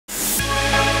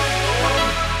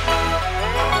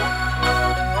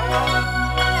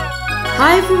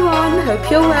Hi everyone, hope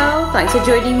you're well. Thanks for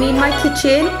joining me in my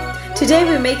kitchen. Today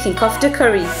we're making kofta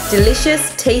curry.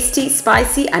 Delicious, tasty,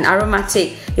 spicy and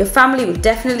aromatic. Your family will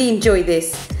definitely enjoy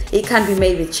this. It can be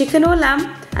made with chicken or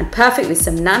lamb and perfect with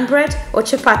some naan bread or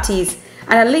chapatis.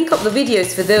 And I'll link up the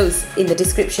videos for those in the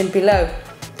description below.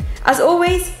 As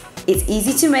always, it's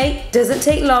easy to make, doesn't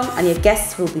take long and your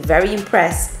guests will be very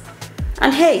impressed.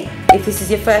 And hey, if this is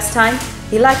your first time,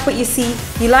 you like what you see,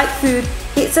 you like food,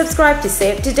 hit subscribe to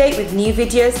stay up to date with new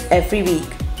videos every week.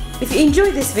 If you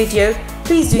enjoyed this video,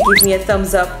 please do give me a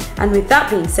thumbs up. And with that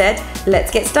being said,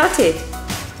 let's get started.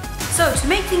 So to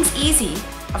make things easy,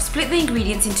 I've split the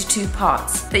ingredients into two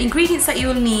parts. The ingredients that you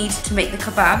will need to make the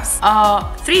kebabs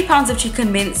are 3 pounds of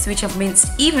chicken mince, which I've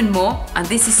minced even more, and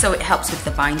this is so it helps with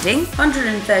the binding,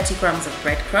 130 grams of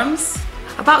breadcrumbs,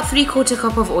 about 3/4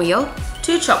 cup of oil,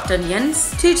 2 chopped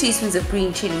onions, 2 teaspoons of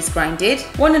green chillies grinded,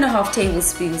 1.5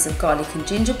 tablespoons of garlic and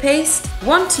ginger paste,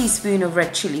 1 teaspoon of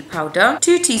red chilli powder,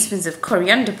 2 teaspoons of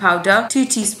coriander powder, 2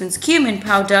 teaspoons cumin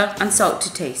powder and salt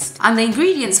to taste. And the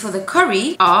ingredients for the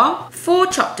curry are 4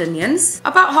 chopped onions,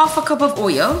 about 1/2 cup of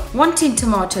oil, 1 tin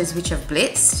tomatoes which I've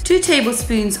blitzed, 2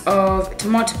 tablespoons of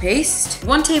tomato paste,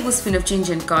 1 tablespoon of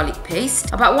ginger and garlic paste,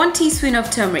 about 1 teaspoon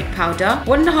of turmeric powder,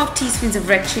 1.5 teaspoons of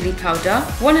red chilli powder,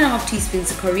 1.5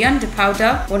 teaspoons of coriander powder,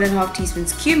 1.5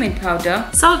 teaspoons cumin powder,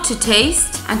 salt to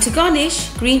taste, and to garnish,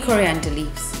 green coriander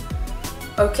leaves.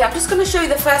 Okay, I'm just going to show you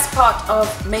the first part of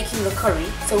making the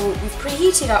curry. So we've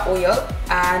preheated our oil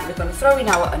and we're going to throw in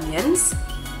our onions.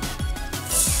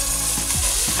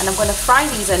 And I'm going to fry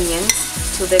these onions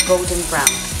till they're golden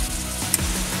brown.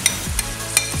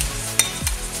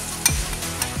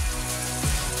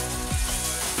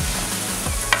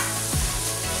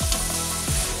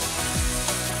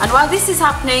 And while this is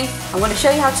happening, I'm going to show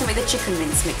you how to make the chicken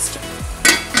mince mixture.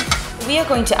 We are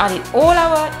going to add in all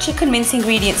our chicken mince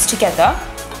ingredients together.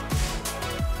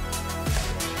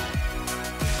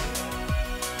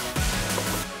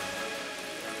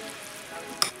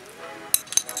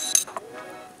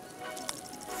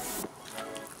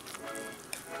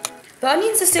 The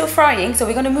onions are still frying, so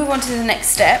we're going to move on to the next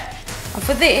step. And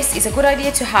for this, it's a good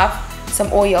idea to have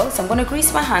some oil. So I'm going to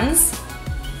grease my hands.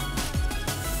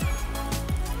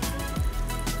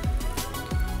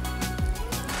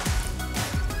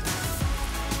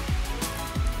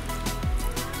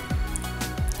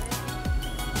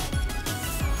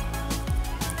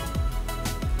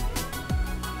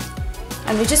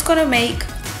 And we're just going to make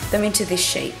them into this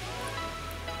shape.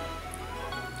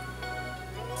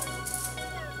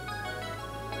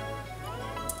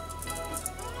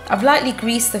 I've lightly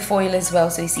greased the foil as well,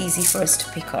 so it's easy for us to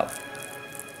pick up.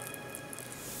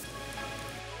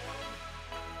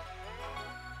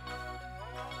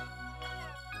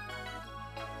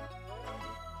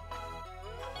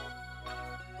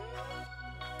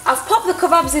 I've popped the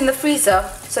kebabs in the freezer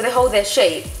so they hold their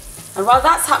shape. And while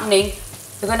that's happening,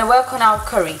 we're going to work on our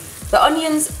curry. The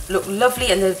onions look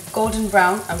lovely and they're golden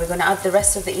brown, and we're going to add the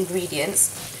rest of the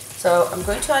ingredients. So I'm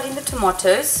going to add in the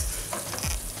tomatoes.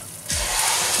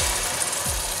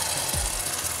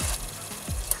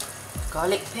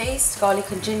 Garlic paste, garlic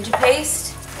and ginger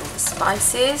paste, all the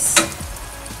spices,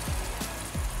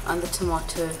 and the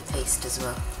tomato paste as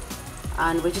well.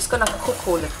 And we're just going to cook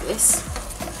all of this.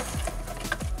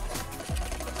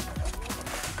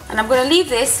 And I'm going to leave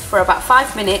this for about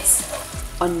 5 minutes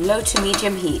on low to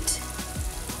medium heat.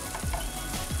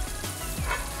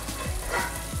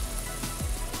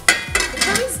 The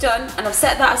curry's done and I've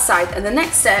set that aside, and the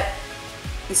next step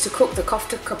is to cook the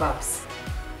kofta kebabs.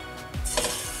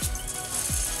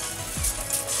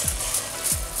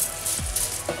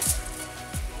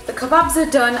 The kebabs are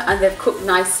done and they've cooked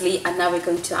nicely, and now we're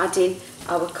going to add in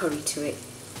our curry to it.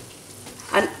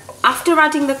 And after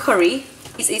adding the curry,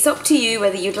 it's up to you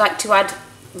whether you'd like to add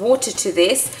water to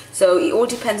this, so it all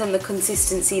depends on the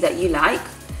consistency that you like.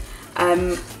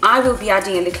 I will be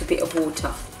adding a little bit of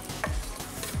water.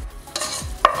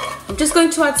 I'm just going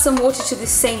to add some water to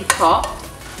this same pot.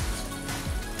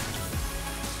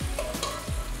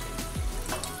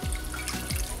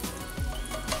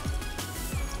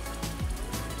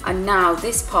 And now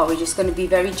this part we're just going to be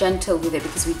very gentle with it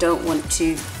because we don't want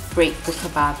to break the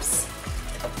kebabs.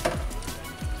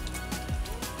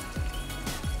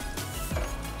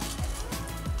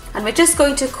 And we're just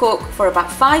going to cook for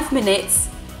about 5 minutes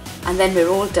and then we're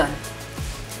all done.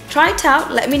 Try it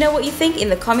out, let me know what you think in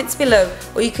the comments below,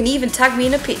 or you can even tag me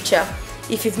in a picture.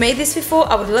 If you've made this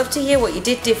before, I would love to hear what you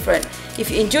did different. If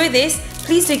you enjoy this,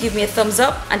 please do give me a thumbs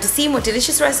up, and to see more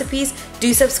delicious recipes,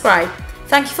 do subscribe.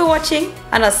 Thank you for watching,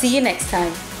 and I'll see you next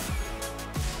time.